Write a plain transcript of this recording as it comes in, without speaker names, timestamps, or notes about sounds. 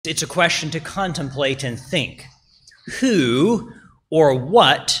It's a question to contemplate and think. Who or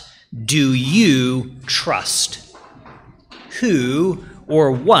what do you trust? Who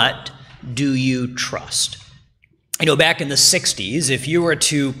or what do you trust? You know, back in the 60s, if you were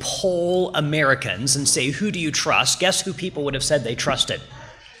to poll Americans and say, who do you trust? Guess who people would have said they trusted?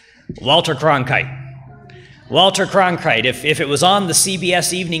 Walter Cronkite. Walter Cronkite. If it was on the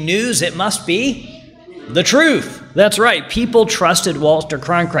CBS Evening News, it must be the truth. That's right. People trusted Walter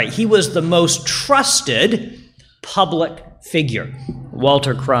Cronkite. He was the most trusted public figure,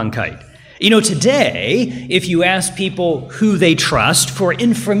 Walter Cronkite. You know, today, if you ask people who they trust for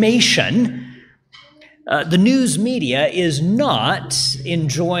information, the news media is not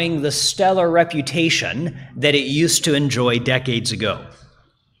enjoying the stellar reputation that it used to enjoy decades ago.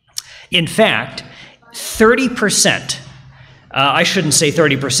 In fact, 30%, I shouldn't say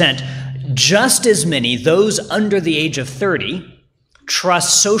 30%, just as many, those under the age of 30,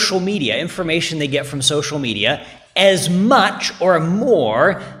 trust social media, information they get from social media, as much or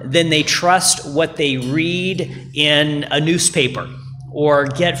more than they trust what they read in a newspaper or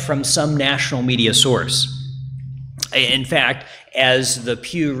get from some national media source. In fact, as the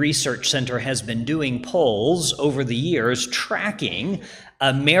Pew Research Center has been doing polls over the years tracking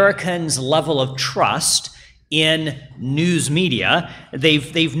Americans' level of trust in news media,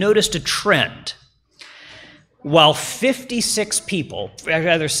 they've noticed a trend. While 56 people, I'd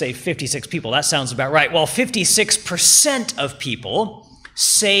rather say 56 people, that sounds about right, while 56% of people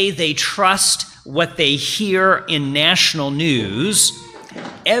say they trust what they hear in national news,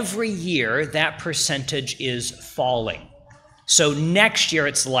 every year that percentage is falling. So next year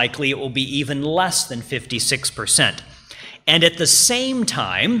it's likely it will be even less than 56%. And at the same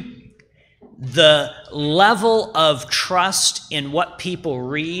time, the level of trust in what people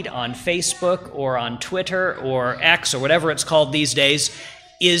read on Facebook or on Twitter or X or whatever it's called these days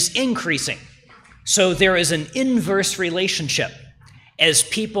is increasing. So there is an inverse relationship. As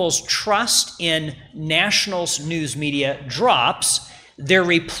people's trust in national news media drops, they're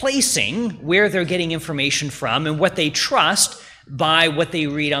replacing where they're getting information from and what they trust by what they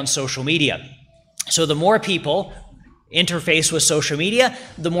read on social media. So the more people interface with social media,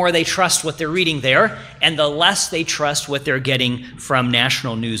 the more they trust what they're reading there, and the less they trust what they're getting from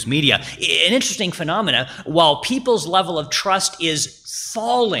national news media. An interesting phenomena, while people's level of trust is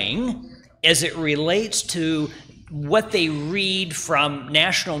falling as it relates to what they read from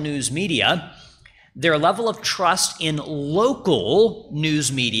national news media, their level of trust in local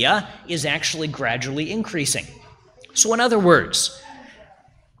news media is actually gradually increasing. So in other words,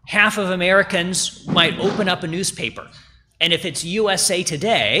 half of Americans might open up a newspaper, and if it's USA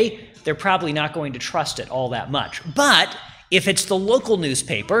Today, they're probably not going to trust it all that much. But if it's the local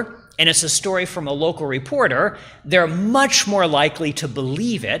newspaper, and it's a story from a local reporter, they're much more likely to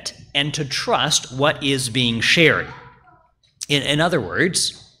believe it and to trust what is being shared. In other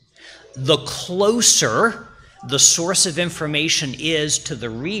words, the closer the source of information is to the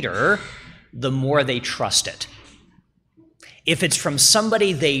reader, the more they trust it. If it's from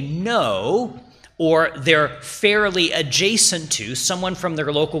somebody they know or they're fairly adjacent to, someone from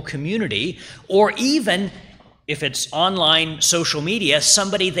their local community, or even if it's online social media,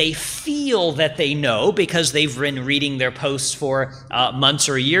 somebody they feel that they know because they've been reading their posts for months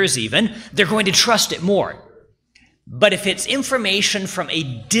or years even, they're going to trust it more. But if it's information from a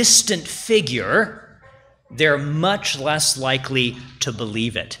distant figure, they're much less likely to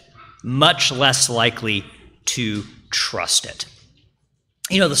believe it, much less likely to trust it.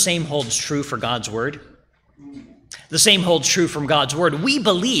 You know, the same holds true for God's Word. The same holds true from God's Word. We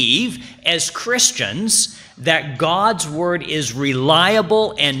believe as Christians that God's Word is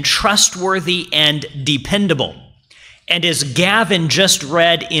reliable and trustworthy and dependable. And as Gavin just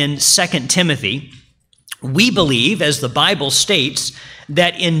read in 2 Timothy, we believe, as the Bible states,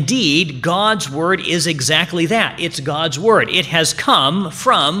 that indeed God's Word is exactly that. It's God's Word. It has come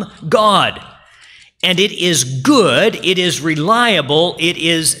from God. And it is good, it is reliable, it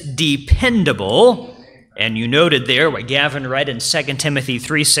is dependable. And you noted there what Gavin read in 2 Timothy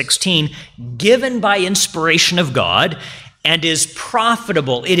 3:16, given by inspiration of God, and is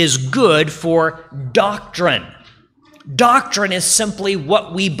profitable. It is good for doctrine. Doctrine is simply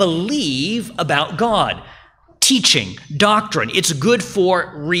what we believe about God. Teaching, doctrine. It's good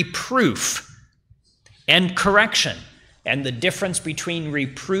for reproof and correction. And the difference between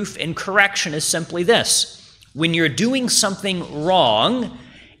reproof and correction is simply this. When you're doing something wrong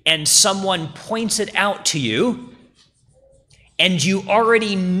and someone points it out to you and you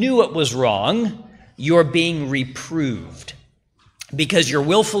already knew it was wrong, you're being reproved because you're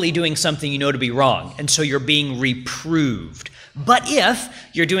willfully doing something you know to be wrong. And so you're being reproved. But if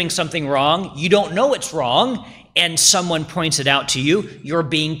you're doing something wrong, you don't know it's wrong, and someone points it out to you, you're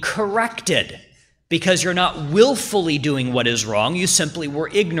being corrected because you're not willfully doing what is wrong. You simply were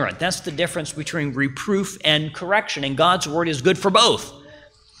ignorant. That's the difference between reproof and correction, and God's word is good for both.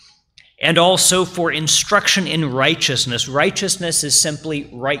 And also for instruction in righteousness. Righteousness is simply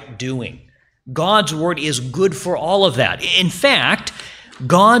right doing. God's word is good for all of that. In fact,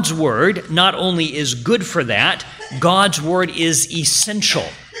 God's word not only is good for that, God's word is essential.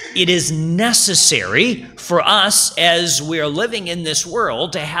 It is necessary for us as we're living in this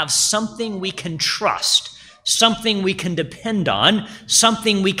world to have something we can trust, something we can depend on,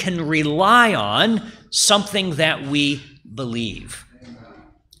 something we can rely on, something that we believe.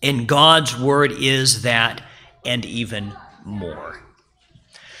 And God's word is that and even more.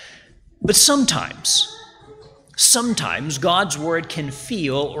 But sometimes God's word can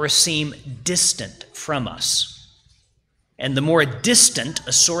feel or seem distant from us. And the more distant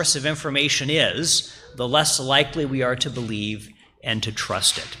a source of information is, the less likely we are to believe and to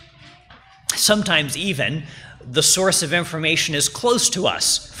trust it. Sometimes even the source of information is close to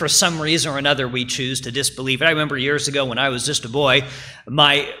us. For some reason or another, we choose to disbelieve it. I remember years ago when I was just a boy,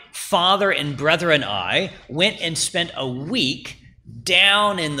 my father and brother and I went and spent a week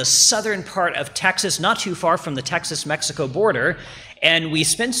down in the southern part of Texas, not too far from the Texas-Mexico border, and we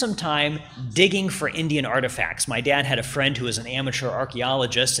spent some time digging for Indian artifacts. My dad had a friend who was an amateur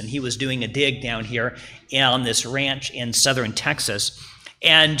archaeologist, and he was doing a dig down here on this ranch in southern Texas.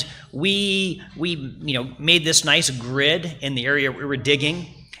 And we made this nice grid in the area we were digging,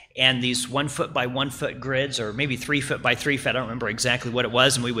 and these 1 foot by 1 foot grids, or maybe 3 foot by 3 foot, I don't remember exactly what it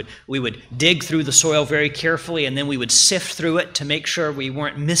was, and we would dig through the soil very carefully, and then we would sift through it to make sure we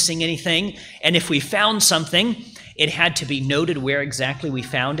weren't missing anything. And if we found something, it had to be noted where exactly we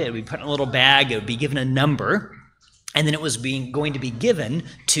found it. We put it in a little bag, it would be given a number, and then it was going to be given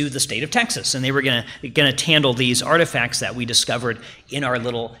to the state of Texas, and they were going to handle these artifacts that we discovered in our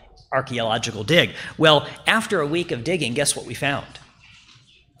little archaeological dig. Well, after a week of digging, guess what we found?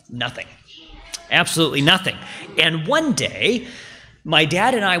 Nothing. Absolutely nothing. And one day, my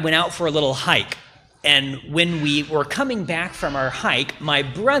dad and I went out for a little hike, and when we were coming back from our hike, my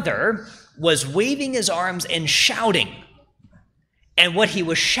brother was waving his arms and shouting. And what he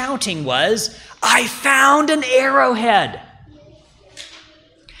was shouting was, "I found an arrowhead!"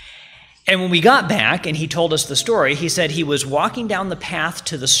 And when we got back and he told us the story, he said he was walking down the path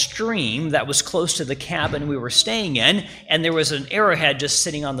to the stream that was close to the cabin we were staying in, and there was an arrowhead just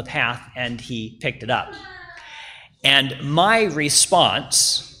sitting on the path, and he picked it up. And my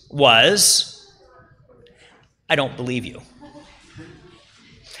response was, "I don't believe you."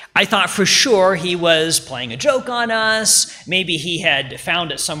 I thought for sure he was playing a joke on us. Maybe he had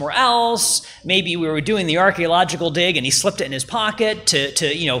found it somewhere else. Maybe we were doing the archaeological dig and he slipped it in his pocket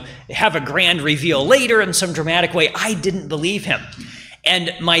to have a grand reveal later in some dramatic way. I didn't believe him.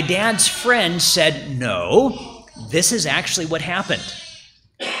 And my dad's friend said, "No, this is actually what happened."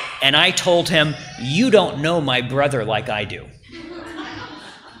 And I told him, "You don't know my brother like I do."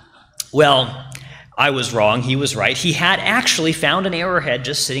 Well, I was wrong, he was right. He had actually found an arrowhead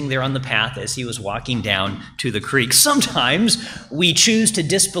just sitting there on the path as he was walking down to the creek. Sometimes we choose to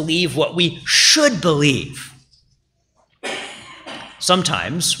disbelieve what we should believe.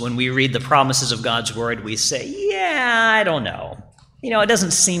 Sometimes when we read the promises of God's word, we say, "Yeah, I don't know. It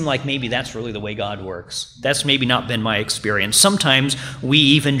doesn't seem like maybe that's really the way God works. That's maybe not been my experience." Sometimes we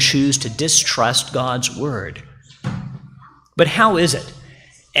even choose to distrust God's word. But how is it?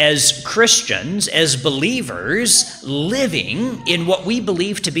 As Christians, as believers, living in what we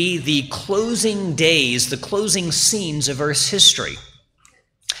believe to be the closing days, the closing scenes of Earth's history,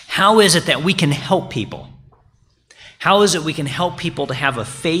 how is it that we can help people? How is it we can help people to have a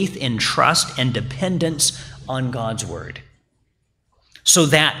faith and trust and dependence on God's word so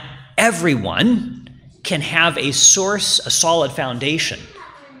that everyone can have a source, a solid foundation,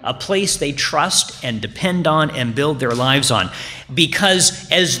 a place they trust and depend on and build their lives on? Because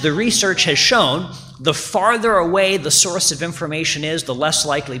as the research has shown, the farther away the source of information is, the less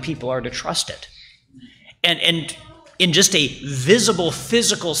likely people are to trust it. And in just a visible,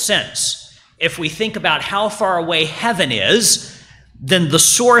 physical sense, if we think about how far away heaven is, then the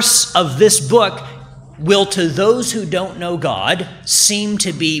source of this book will, to those who don't know God, seem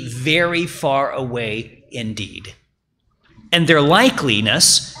to be very far away indeed. And their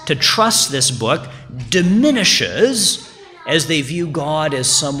likeliness to trust this book diminishes as they view God as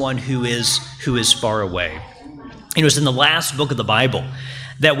someone who is far away. It was in the last book of the Bible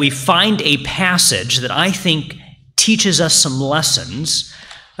that we find a passage that I think teaches us some lessons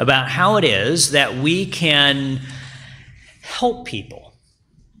about how it is that we can help people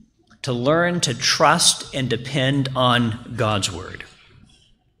to learn to trust and depend on God's word.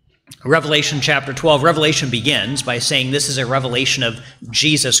 Revelation chapter 12, Revelation begins by saying this is a revelation of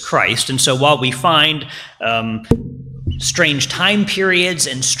Jesus Christ. And so while we find strange time periods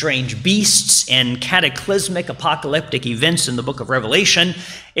and strange beasts and cataclysmic apocalyptic events in the book of Revelation,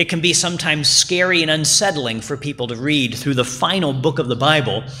 it can be sometimes scary and unsettling for people to read through the final book of the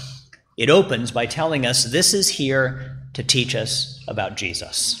Bible. It opens by telling us this is here to teach us about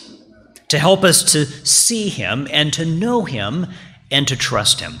Jesus, to help us to see him and to know him and to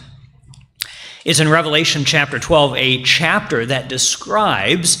trust him. It's in Revelation chapter 12, a chapter that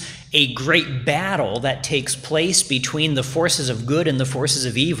describes a great battle that takes place between the forces of good and the forces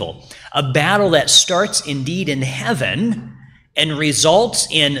of evil. A battle that starts indeed in heaven and results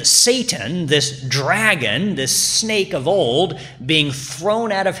in Satan, this dragon, this snake of old, being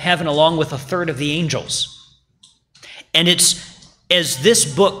thrown out of heaven along with a third of the angels. And it's as this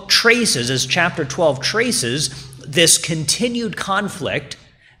book traces, as chapter 12 traces, this continued conflict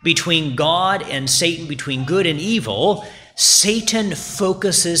between God and Satan, between good and evil, Satan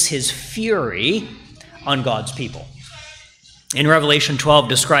focuses his fury on God's people. In Revelation 12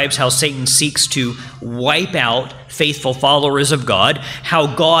 describes how Satan seeks to wipe out faithful followers of God,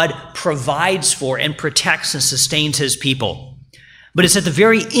 how God provides for and protects and sustains his people. But it's at the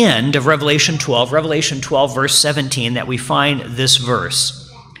very end of Revelation 12 verse 17, that we find this verse.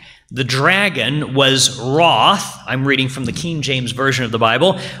 The dragon was wroth. I'm reading from the King James Version of the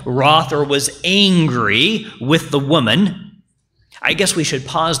Bible. Wroth, or was angry with the woman. I guess we should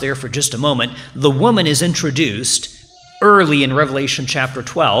pause there for just a moment. The woman is introduced early in Revelation chapter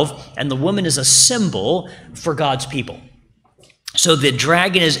 12, and the woman is a symbol for God's people. So the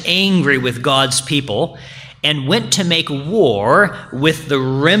dragon is angry with God's people and went to make war with the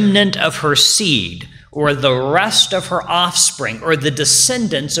remnant of her seed, or the rest of her offspring, or the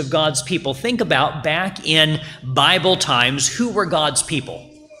descendants of God's people. Think about back in Bible times, who were God's people?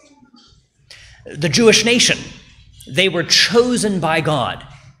 The Jewish nation. They were chosen by God.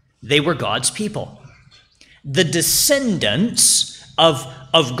 They were God's people. The descendants of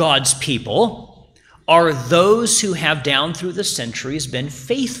God's people are those who have down through the centuries been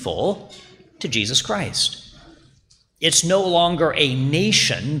faithful to Jesus Christ. It's no longer a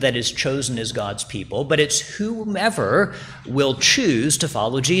nation that is chosen as God's people, but it's whomever will choose to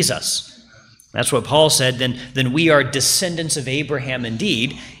follow Jesus. That's what Paul said, then we are descendants of Abraham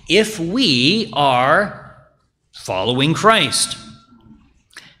indeed, if we are following Christ.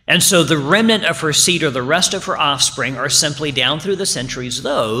 And so the remnant of her seed, or the rest of her offspring, are simply down through the centuries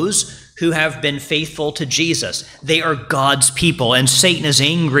those who have been faithful to Jesus. They are God's people, and Satan is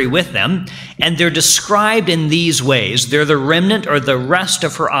angry with them, and they're described in these ways. They're the remnant, or the rest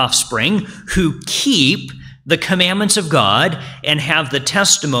of her offspring, who keep the commandments of God and have the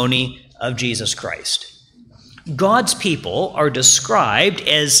testimony of Jesus Christ. God's people are described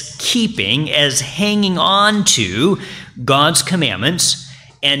as keeping, as hanging on to God's commandments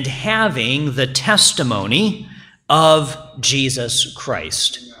and having the testimony of Jesus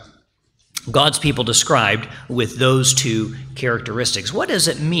Christ. God's people described with those two characteristics. What does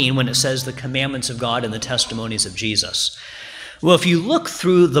it mean when it says the commandments of God and the testimonies of Jesus? Well, if you look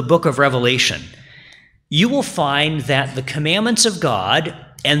through the book of Revelation, you will find that the commandments of God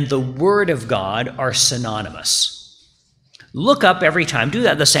and the Word of God are synonymous. Look up every time. Do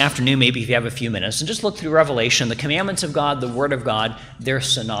that this afternoon, maybe if you have a few minutes, and just look through Revelation. The commandments of God, the Word of God, they're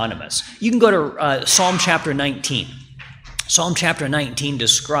synonymous. You can go to Psalm chapter 19. Psalm chapter 19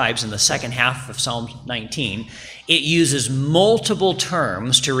 describes, in the second half of Psalm 19, it uses multiple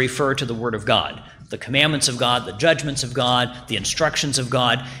terms to refer to the Word of God. The commandments of God, the judgments of God, the instructions of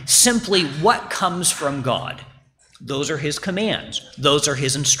God, simply what comes from God. Those are his commands. Those are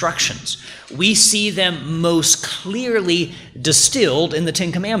his instructions. We see them most clearly distilled in the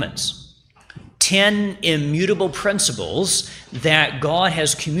Ten Commandments. 10 immutable principles that God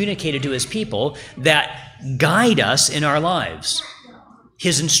has communicated to his people that guide us in our lives.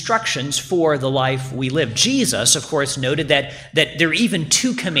 His instructions for the life we live. Jesus, of course, noted that there are even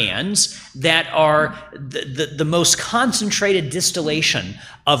two commands that are the most concentrated distillation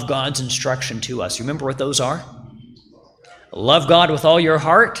of God's instruction to us. You remember what those are? Love God with all your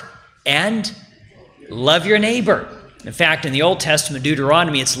heart and love your neighbor. In fact, in the Old Testament,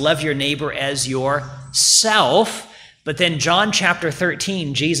 Deuteronomy, it's love your neighbor as yourself. But then John chapter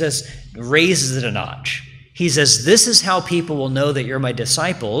 13, Jesus raises it a notch. He says, this is how people will know that you're my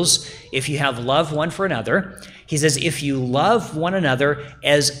disciples, if you have love one for another. He says, if you love one another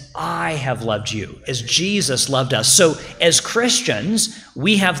as I have loved you, as Jesus loved us. So as Christians,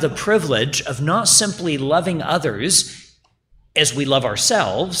 we have the privilege of not simply loving others as we love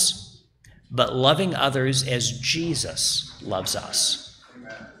ourselves, but loving others as Jesus loves us.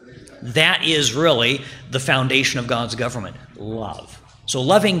 That is really the foundation of God's government, love. So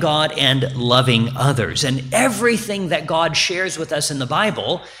loving God and loving others. And everything that God shares with us in the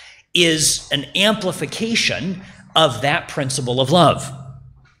Bible is an amplification of that principle of love.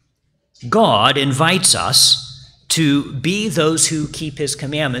 God invites us to be those who keep his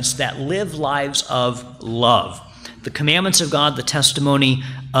commandments, that live lives of love. The commandments of God, the testimony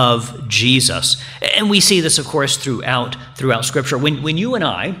of Jesus. And we see this, of course, throughout Scripture. When you and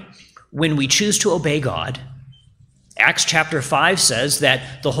I, when we choose to obey God, Acts chapter 5 says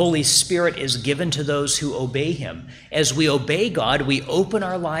that the Holy Spirit is given to those who obey him. As we obey God, we open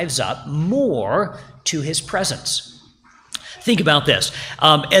our lives up more to his presence. Think about this.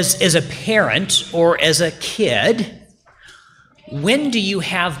 As a parent or as a kid, when do you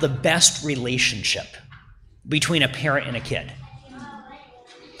have the best relationship between a parent and a kid?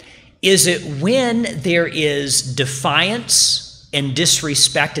 Is it when there is defiance and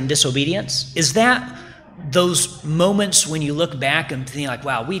disrespect and disobedience? Is that those moments when you look back and think like,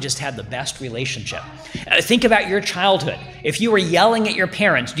 wow, we just had the best relationship? Think about your childhood. If you were yelling at your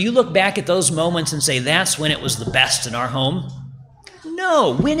parents, do you look back at those moments and say, that's when it was the best in our home?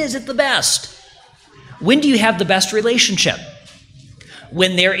 No. When is it the best? When do you have the best relationship?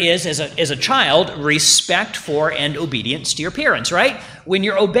 When there is, as a child, respect for and obedience to your parents, right? When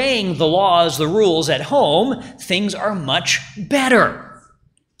you're obeying the laws, the rules at home, things are much better.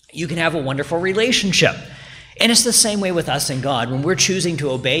 You can have a wonderful relationship. And it's the same way with us and God. When we're choosing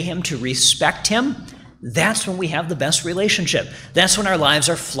to obey him, to respect him, that's when we have the best relationship. That's when our lives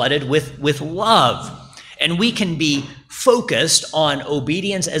are flooded with love. And we can be focused on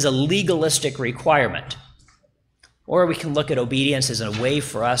obedience as a legalistic requirement. Or we can look at obedience as a way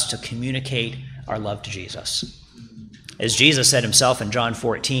for us to communicate our love to Jesus. As Jesus said himself in John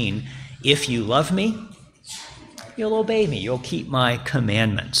 14, if you love me, you'll obey me. You'll keep my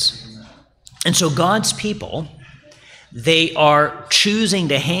commandments. And so God's people, they are choosing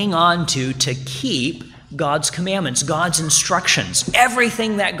to hang on to keep God's commandments, God's instructions.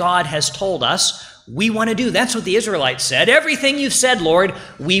 Everything that God has told us, we want to do. That's what the Israelites said. Everything you've said, Lord,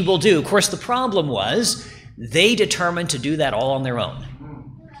 we will do. Of course, the problem was they determined to do that all on their own.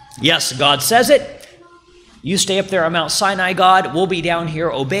 Yes, God says it. You stay up there on Mount Sinai, God. We'll be down here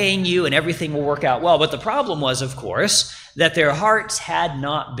obeying you, and everything will work out well. But the problem was, of course, that their hearts had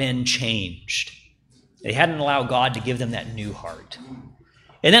not been changed. They hadn't allowed God to give them that new heart.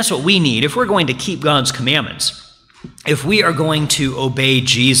 And that's what we need. If we're going to keep God's commandments, if we are going to obey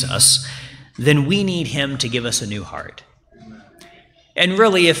Jesus, then we need him to give us a new heart. And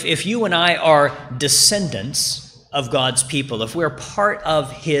really, if you and I are descendants of God's people, if we're part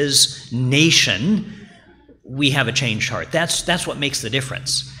of his nation, we have a changed heart. That's what makes the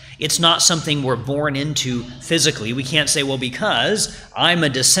difference. It's not something we're born into physically. We can't say, well, because I'm a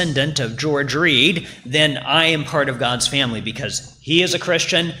descendant of George Reed, then I am part of God's family because he is a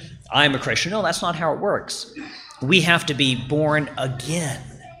Christian, I'm a Christian. No, that's not how it works. We have to be born again.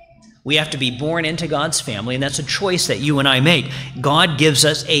 We have to be born into God's family, and that's a choice that you and I make. God gives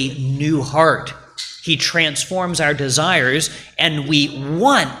us a new heart. He transforms our desires, and we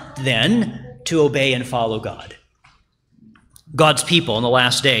want then to obey and follow God. God's people in the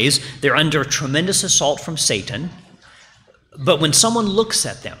last days, they're under tremendous assault from Satan, but when someone looks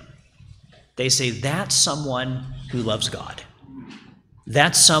at them, they say, that's someone who loves God.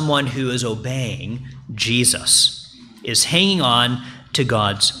 That's someone who is obeying Jesus, is hanging on to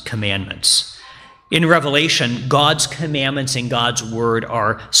God's commandments. In Revelation, God's commandments and God's word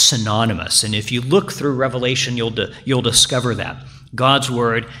are synonymous. And if you look through Revelation, you'll discover that. God's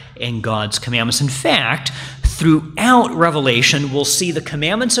word and God's commandments. In fact, throughout Revelation, we'll see the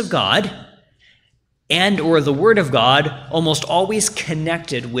commandments of God and or the word of God almost always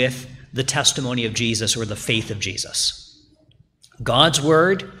connected with the testimony of Jesus or the faith of Jesus. God's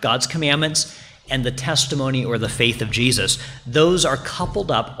word, God's commandments, and the testimony or the faith of Jesus, those are coupled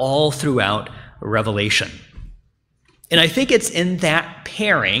up all throughout Revelation. And I think it's in that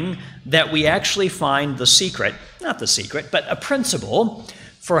pairing that we actually find the secret, not the secret, but a principle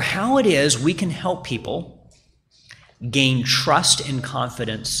for how it is we can help people gain trust and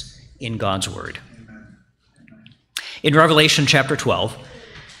confidence in God's word. In Revelation chapter 12,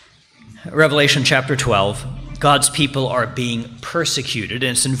 God's people are being persecuted,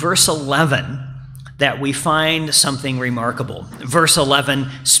 and it's in verse 11 that we find something remarkable. Verse 11,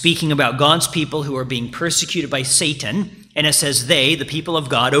 speaking about God's people who are being persecuted by Satan, and it says, they, the people of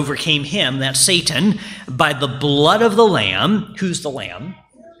God, overcame him, that's Satan, by the blood of the Lamb. Who's the Lamb?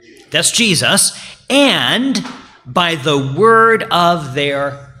 That's Jesus. And by the word of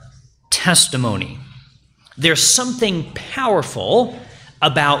their testimony. There's something powerful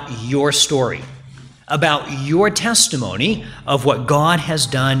about your story, about your testimony of what God has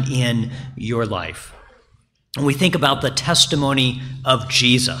done in your life. When we think about the testimony of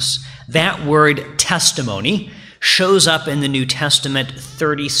Jesus, that word testimony shows up in the New Testament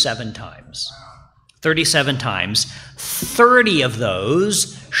 37 times. 37 times. 30 of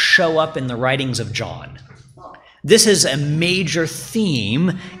those show up in the writings of John. This is a major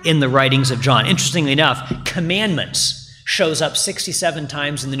theme in the writings of John. Interestingly enough, commandments shows up 67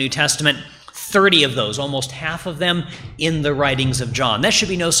 times in the New Testament, 30 of those, almost half of them, in the writings of John. That should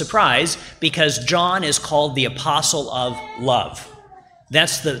be no surprise because John is called the apostle of love.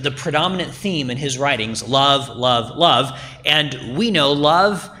 That's the predominant theme in his writings, love, love, love. And we know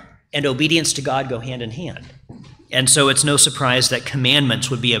love and obedience to God go hand in hand. And so it's no surprise that commandments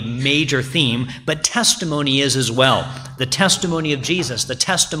would be a major theme, but testimony is as well. The testimony of Jesus, the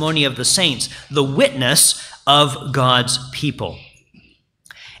testimony of the saints, the witness of God's people.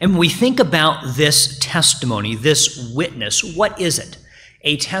 And when we think about this testimony, this witness, what is it?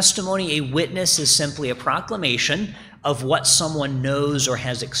 A testimony, a witness is simply a proclamation of what someone knows or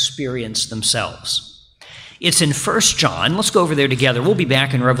has experienced themselves. It's in 1 John. Let's go over there together. We'll be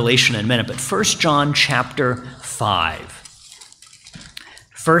back in Revelation in a minute, but 1 John chapter 5.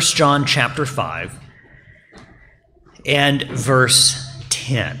 1 John chapter 5 and verse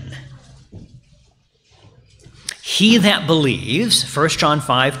 10. He that believes, 1 John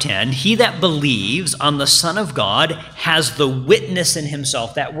 5:10, he that believes on the Son of God has the witness in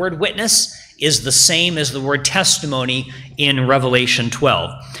himself. That word witness is the same as the word testimony in Revelation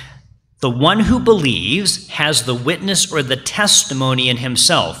 12. The one who believes has the witness or the testimony in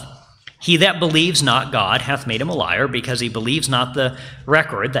himself. He that believes not God hath made him a liar, because he believes not the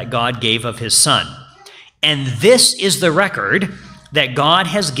record that God gave of his Son. And this is the record, that God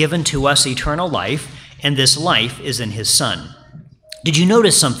has given to us eternal life, and this life is in his Son. Did you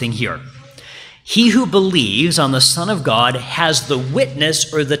notice something here? He who believes on the Son of God has the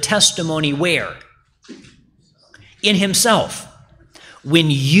witness or the testimony where? In himself.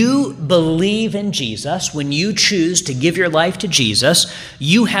 When you believe in Jesus, when you choose to give your life to Jesus,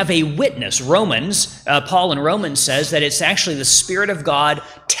 you have a witness. Paul in Romans says that it's actually the Spirit of God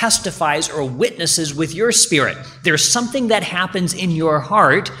testifies or witnesses with your spirit. There's something that happens in your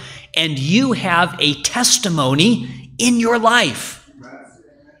heart, and you have a testimony in your life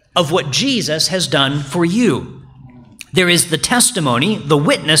of what Jesus has done for you. There is the testimony, the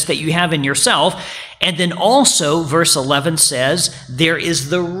witness that you have in yourself, and then also, verse 11 says, there is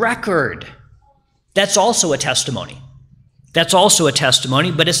the record. That's also a testimony. That's also a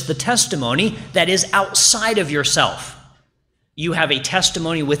testimony, but it's the testimony that is outside of yourself. You have a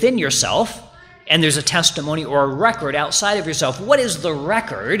testimony within yourself, and there's a testimony or a record outside of yourself. What is the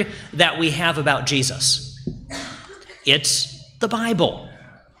record that we have about Jesus? It's the Bible.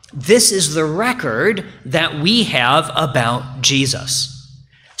 This is the record that we have about Jesus.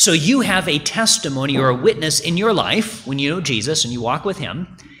 So you have a testimony or a witness in your life when you know Jesus and you walk with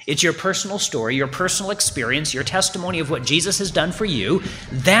him. It's your personal story, your personal experience, your testimony of what Jesus has done for you.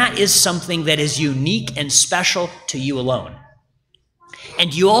 That is something that is unique and special to you alone.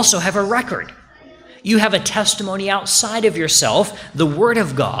 And you also have a record. You have a testimony outside of yourself, the Word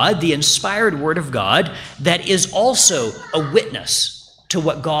of God, the inspired Word of God, that is also a witness to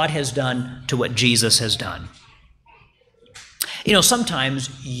what God has done, to what Jesus has done. You know, sometimes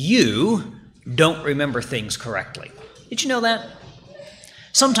you don't remember things correctly. Did you know that?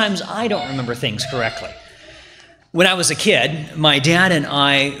 Sometimes I don't remember things correctly. When I was a kid, my dad and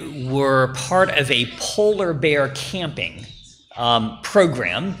I were part of a polar bear camping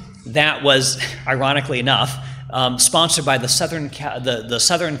program that was, ironically enough, sponsored by the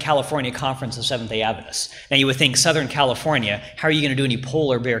Southern California Conference of Seventh-day Adventists. Now you would think Southern California, how are you going to do any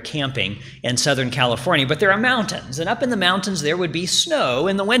polar bear camping in Southern California? But there are mountains, and up in the mountains there would be snow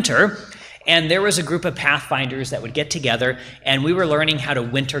in the winter, and there was a group of pathfinders that would get together, and we were learning how to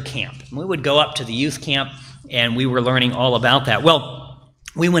winter camp. And we would go up to the youth camp, and we were learning all about that. Well,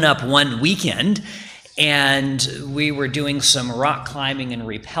 we went up one weekend, and we were doing some rock climbing and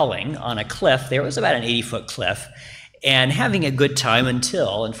rappelling on a cliff. There was about an 80-foot cliff, and having a good time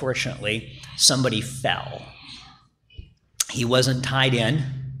until, unfortunately, somebody fell. He wasn't tied in.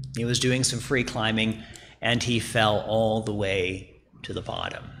 He was doing some free climbing, and he fell all the way to the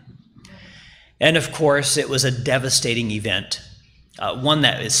bottom. And of course, it was a devastating event. One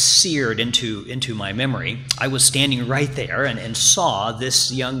that is seared into my memory. I was standing right there and saw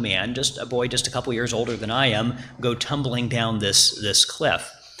this young man, just a boy just a couple years older than I am, go tumbling down this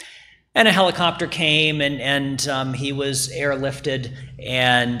cliff. And a helicopter came, and he was airlifted,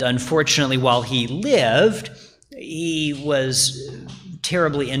 and unfortunately, while he lived, he was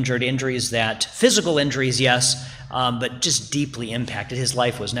terribly injured, physical injuries, yes, but just deeply impacted. His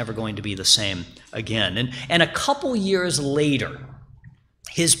life was never going to be the same again. And a couple years later,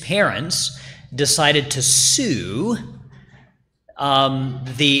 his parents decided to sue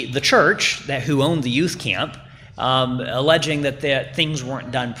the church who owned the youth camp, alleging that things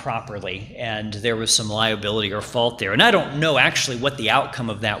weren't done properly and there was some liability or fault there. And I don't know actually what the outcome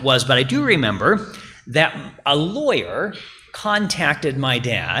of that was, but I do remember that a lawyer contacted my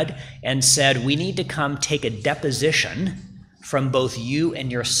dad and said, we need to come take a deposition from both you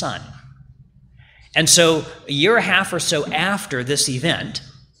and your son. And so a year and a half or so after this event,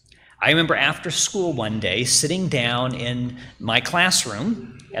 I remember after school one day sitting down in my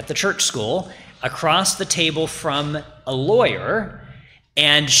classroom at the church school across the table from a lawyer,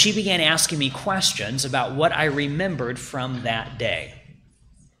 and she began asking me questions about what I remembered from that day.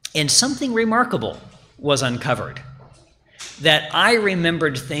 And something remarkable was uncovered, that I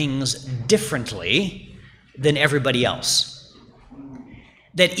remembered things differently than everybody else.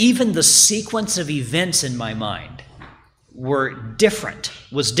 That even the sequence of events in my mind was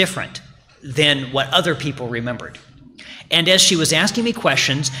different than what other people remembered. And as she was asking me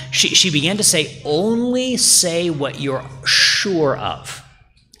questions, she began to say, only say what you're sure of.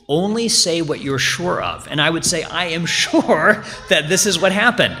 Only say what you're sure of. And I would say, I am sure that this is what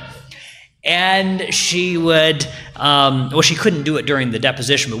happened. And she would, she couldn't do it during the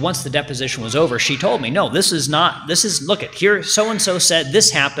deposition, but once the deposition was over, she told me, no, look at here, so-and-so said this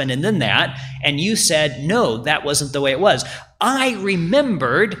happened and then that, and you said, no, that wasn't the way it was. I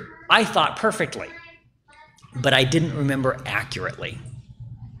thought perfectly, but I didn't remember accurately.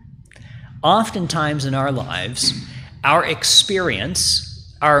 Oftentimes in our lives, our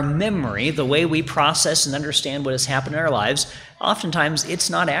experience, our memory, the way we process and understand what has happened in our lives, oftentimes it's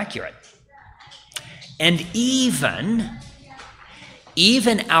not accurate. And even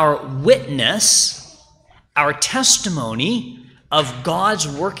our witness, our testimony of God's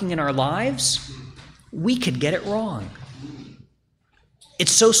working in our lives, we could get it wrong.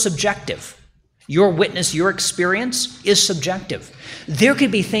 It's so subjective. Your witness, your experience is subjective. There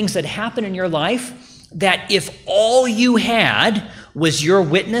could be things that happen in your life that if all you had was your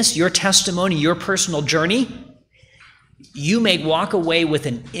witness, your testimony, your personal journey, you may walk away with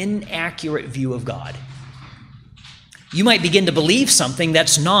an inaccurate view of God. You might begin to believe something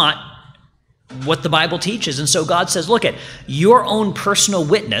that's not what the Bible teaches. And so God says, look, your own personal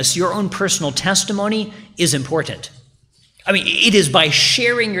witness, your own personal testimony is important. I mean, it is by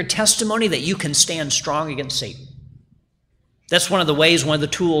sharing your testimony that you can stand strong against Satan. That's one of the ways, one of the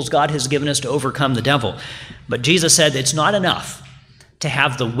tools God has given us to overcome the devil. But Jesus said it's not enough to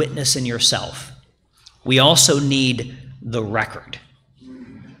have the witness in yourself. We also need the record,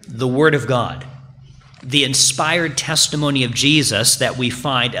 the Word of God, the inspired testimony of Jesus that we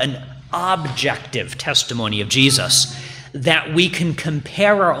find, an objective testimony of Jesus that we can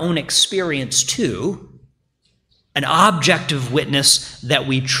compare our own experience to, an objective witness that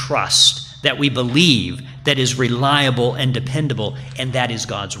we trust, that we believe, that is reliable and dependable, and that is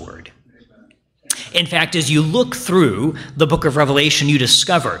God's Word. In fact, as you look through the book of Revelation, you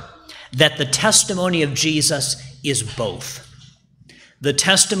discover that the testimony of Jesus is both. The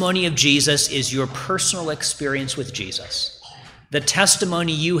testimony of Jesus is your personal experience with Jesus. The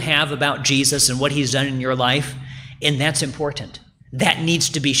testimony you have about Jesus and what he's done in your life, and that's important. That needs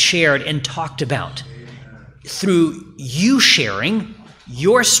to be shared and talked about. Through you sharing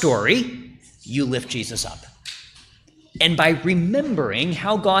your story, you lift Jesus up. And by remembering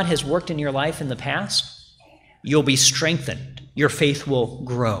how God has worked in your life in the past, you'll be strengthened. Your faith will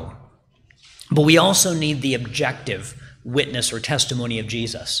grow. But we also need the objective witness or testimony of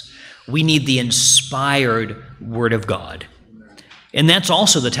Jesus. We need the inspired Word of God. And that's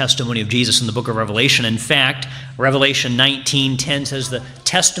also the testimony of Jesus in the book of Revelation. In fact, Revelation 19:10 says the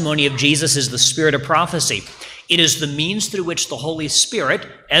testimony of Jesus is the spirit of prophecy. It is the means through which the Holy Spirit,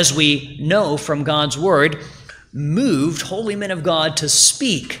 as we know from God's Word, moved holy men of God to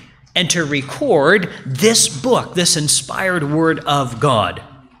speak and to record this book, this inspired Word of God.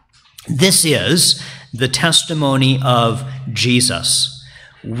 This is the testimony of Jesus.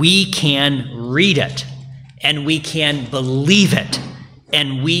 We can read it, and we can believe it,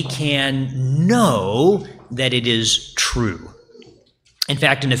 and we can know that it is true. In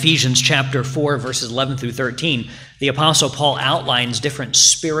fact, in Ephesians chapter 4, verses 11 through 13, the Apostle Paul outlines different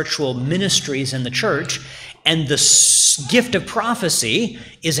spiritual ministries in the church, and the gift of prophecy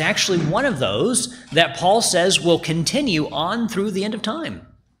is actually one of those that Paul says will continue on through the end of time.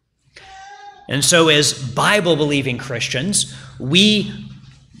 And so as Bible-believing Christians, we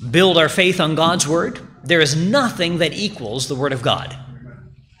build our faith on God's Word. There is nothing that equals the Word of God.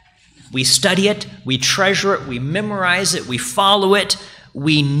 We study it, we treasure it, we memorize it, we follow it.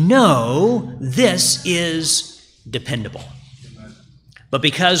 We know this is dependable. But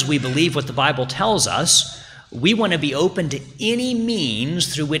because we believe what the Bible tells us, we want to be open to any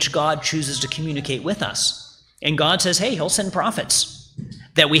means through which God chooses to communicate with us. And God says, hey, he'll send prophets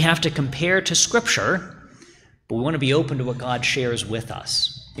that we have to compare to Scripture, but we want to be open to what God shares with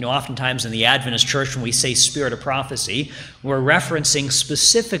us. You know, oftentimes in the Adventist church, when we say spirit of prophecy, we're referencing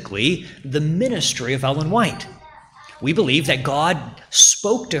specifically the ministry of Ellen White. We believe that God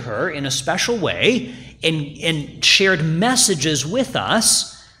spoke to her in a special way and shared messages with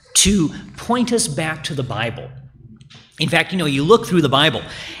us to point us back to the Bible. In fact, you know, you look through the Bible,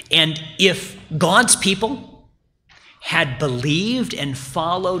 and if God's people had believed and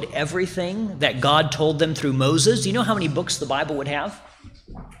followed everything that God told them through Moses, do you know how many books the Bible would have?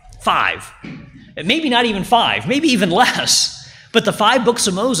 5. Maybe not even 5, maybe even less. But the 5 books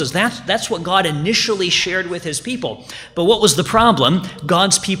of Moses, that's what God initially shared with his people. But what was the problem?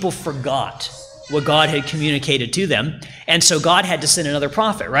 God's people forgot what God had communicated to them. And so God had to send another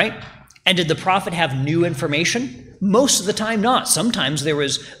prophet, right? And did the prophet have new information? Most of the time not. Sometimes there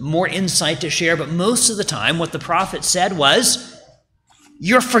was more insight to share, but most of the time what the prophet said was,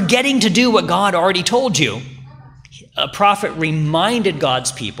 you're forgetting to do what God already told you. A prophet reminded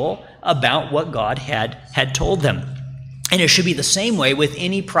God's people about what God had told them. And it should be the same way with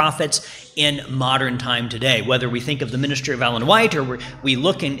any prophets in modern time today, whether we think of the ministry of Ellen White or we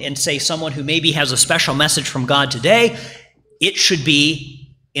look and say someone who maybe has a special message from God today, it should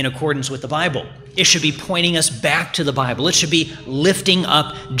be in accordance with the Bible. It should be pointing us back to the Bible. It should be lifting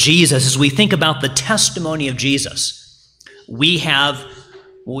up Jesus. As we think about the testimony of Jesus, we have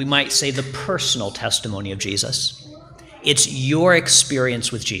what we might say the personal testimony of Jesus. It's your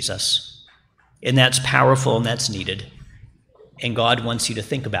experience with Jesus, and that's powerful and that's needed. And God wants you to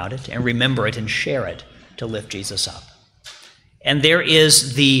think about it and remember it and share it to lift Jesus up. And there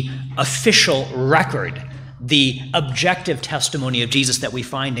is the official record, the objective testimony of Jesus that we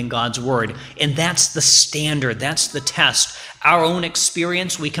find in God's Word. And that's the standard, that's the test. Our own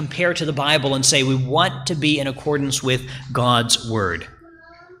experience we compare to the Bible and say we want to be in accordance with God's Word.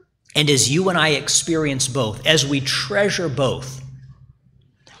 And as you and I experience both, as we treasure both,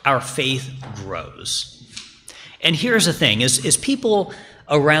 our faith grows. And here's the thing, as people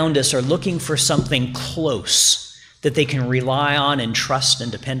around us are looking for something close that they can rely on and trust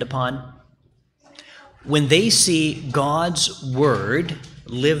and depend upon, when they see God's Word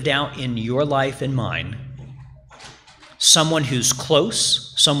lived out in your life and mine, someone who's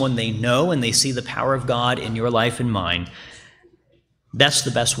close, someone they know and they see the power of God in your life and mine, that's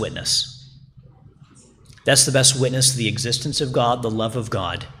the best witness. That's the best witness to the existence of God, the love of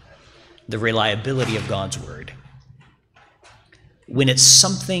God, the reliability of God's Word. When it's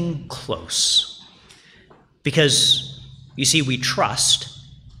something close. Because, you see, we trust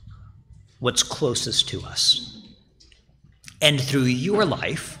what's closest to us. And through your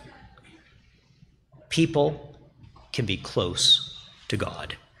life, people can be close to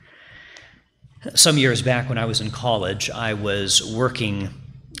God. Some years back when I was in college, I was working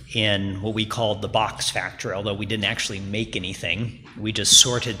in what we called the box factory, although we didn't actually make anything. We just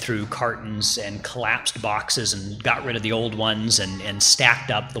sorted through cartons and collapsed boxes and got rid of the old ones and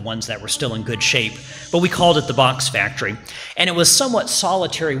stacked up the ones that were still in good shape. But we called it the box factory. And it was somewhat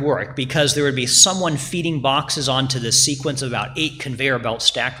solitary work because there would be someone feeding boxes onto this sequence of about 8 conveyor belts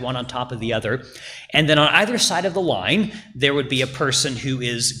stacked one on top of the other. And then on either side of the line, there would be a person who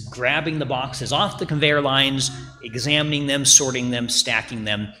is grabbing the boxes off the conveyor lines, examining them, sorting them, stacking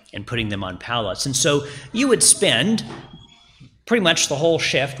them, and putting them on pallets. And so you would spend pretty much the whole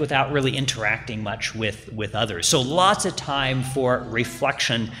shift without really interacting much with others. So lots of time for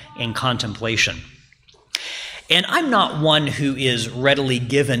reflection and contemplation. And I'm not one who is readily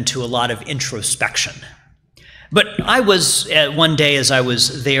given to a lot of introspection. But I was, one day as I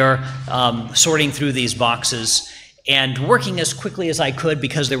was there sorting through these boxes and working as quickly as I could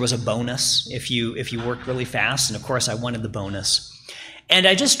because there was a bonus if you worked really fast, and of course I wanted the bonus. And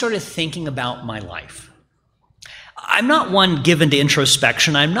I just started thinking about my life. I'm not one given to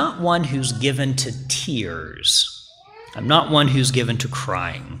introspection. I'm not one who's given to tears. I'm not one who's given to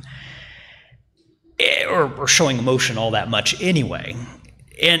crying or showing emotion all that much anyway.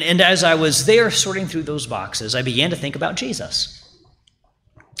 And as I was there sorting through those boxes, I began to think about Jesus.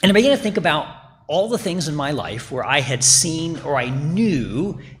 And I began to think about all the things in my life where I had seen or I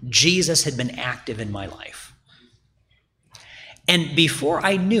knew Jesus had been active in my life. And before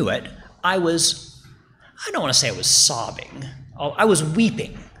I knew it, I don't want to say I was sobbing. I was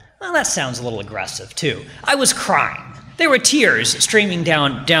weeping. Well, that sounds a little aggressive, too. I was crying. There were tears streaming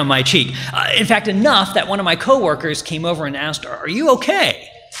down my cheek. In fact, enough that one of my coworkers came over and asked, "Are you okay?"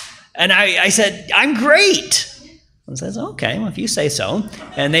 And I said, "I'm great." And says, "Okay, well, if you say so."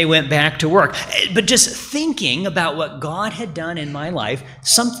 And they went back to work. But just thinking about what God had done in my life,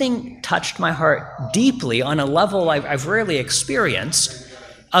 something touched my heart deeply on a level I've rarely experienced,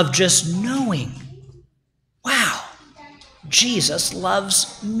 of just knowing, wow, Jesus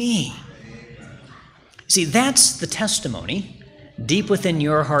loves me. See, that's the testimony deep within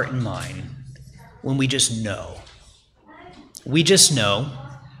your heart and mine when we just know. We just know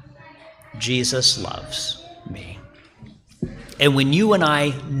Jesus loves me. And when you and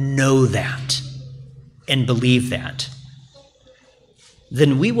I know that and believe that,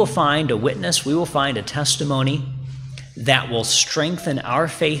 then we will find a witness, we will find a testimony that will strengthen our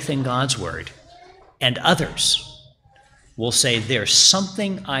faith in God's word, and others will say, there's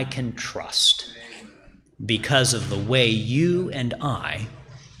something I can trust because of the way you and I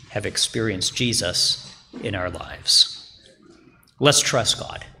have experienced Jesus in our lives. Let's trust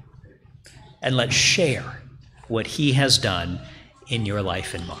God, and let's share what he has done in your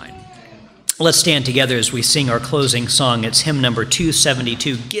life and mine. Let's stand together as we sing our closing song. It's hymn number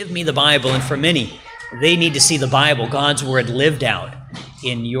 272, Give Me the Bible. And for many, they need to see the Bible, God's word, lived out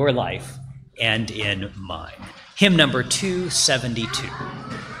in your life and in mine. Hymn number 272.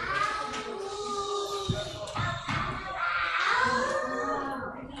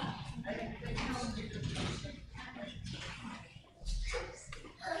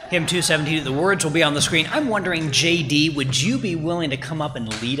 Hymn 272, the words will be on the screen. I'm wondering, JD, would you be willing to come up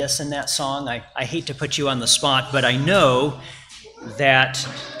and lead us in that song? I hate to put you on the spot, but I know that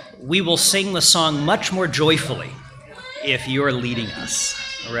we will sing the song much more joyfully if you're leading us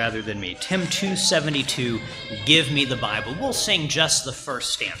rather than me. Hymn 272, Give Me the Bible. We'll sing just the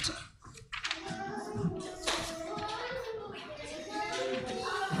first stanza.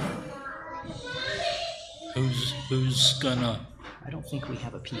 Who's gonna... I don't think we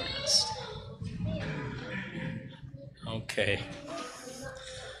have a pianist. Okay.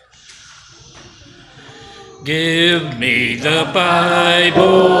 Give me the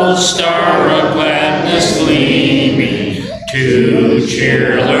Bible, star of gladness gleaming, to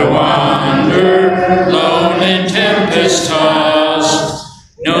cheer the wanderer, lone and tempest tossed.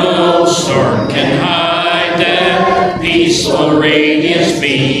 No storm can hide that peaceful radiance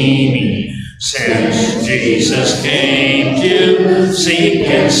beaming, since Jesus came to seek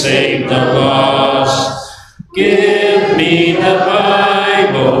and save the lost. Give me the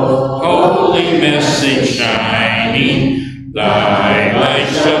Bible, holy message shining. Thy light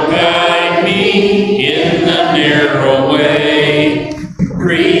shall guide me in the narrow way.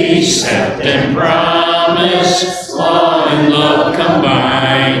 Precept and promise, law and love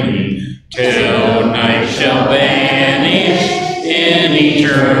combining, till night shall vanish in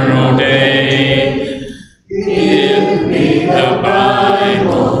eternal day. Give me the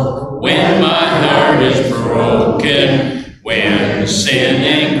Bible when my heart is broken, when sin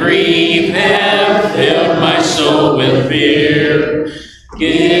and grief have filled my soul with fear.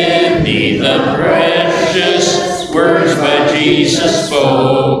 Give me the precious words by Jesus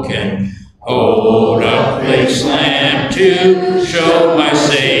spoken. Hold up this lamp to show my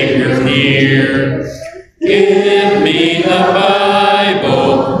Savior near. Give me the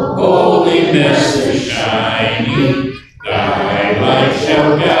Bible, holy message shining. Thy light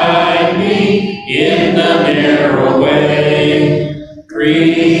shall guide me in the narrow way.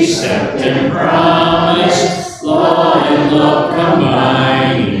 Precept and promise, law and love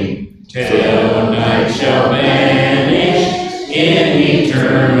combining, till night shall vanish in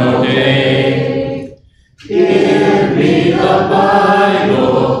eternal day. Give me the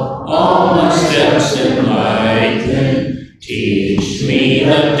Bible, all my steps enlighten. Teach me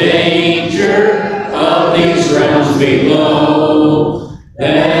the danger of these realms below.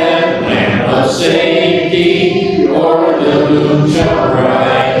 That lamp of safety o'er the gloom shall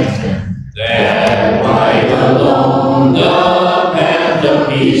brighten. That light alone the path of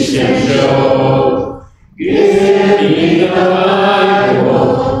peace can show. Give me the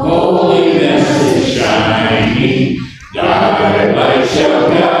Bible, holy message shining. Thy light shall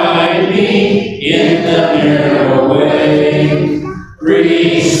guide me in the narrow way.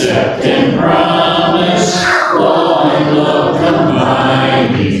 Precept and promise, law and love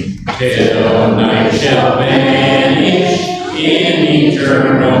combining, till night shall vanish in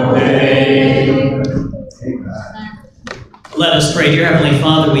eternal day. Let us pray. Dear Heavenly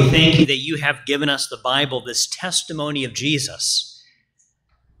Father, we thank you that you have given us the Bible, this testimony of Jesus,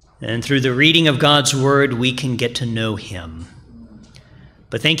 And through the reading of God's word, we can get to know him.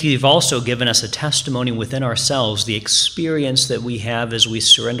 But thank you, you've also given us a testimony within ourselves, the experience that we have as we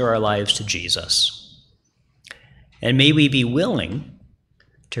surrender our lives to Jesus. And may we be willing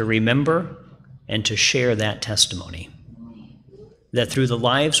to remember and to share that testimony, that through the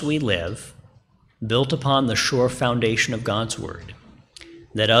lives we live, built upon the sure foundation of God's word,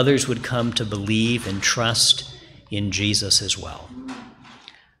 that others would come to believe and trust in Jesus as well,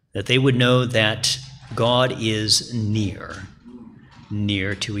 that they would know that God is near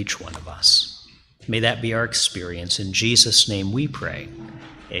to each one of us. May that be our experience. In Jesus' name we pray.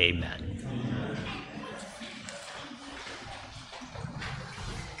 Amen.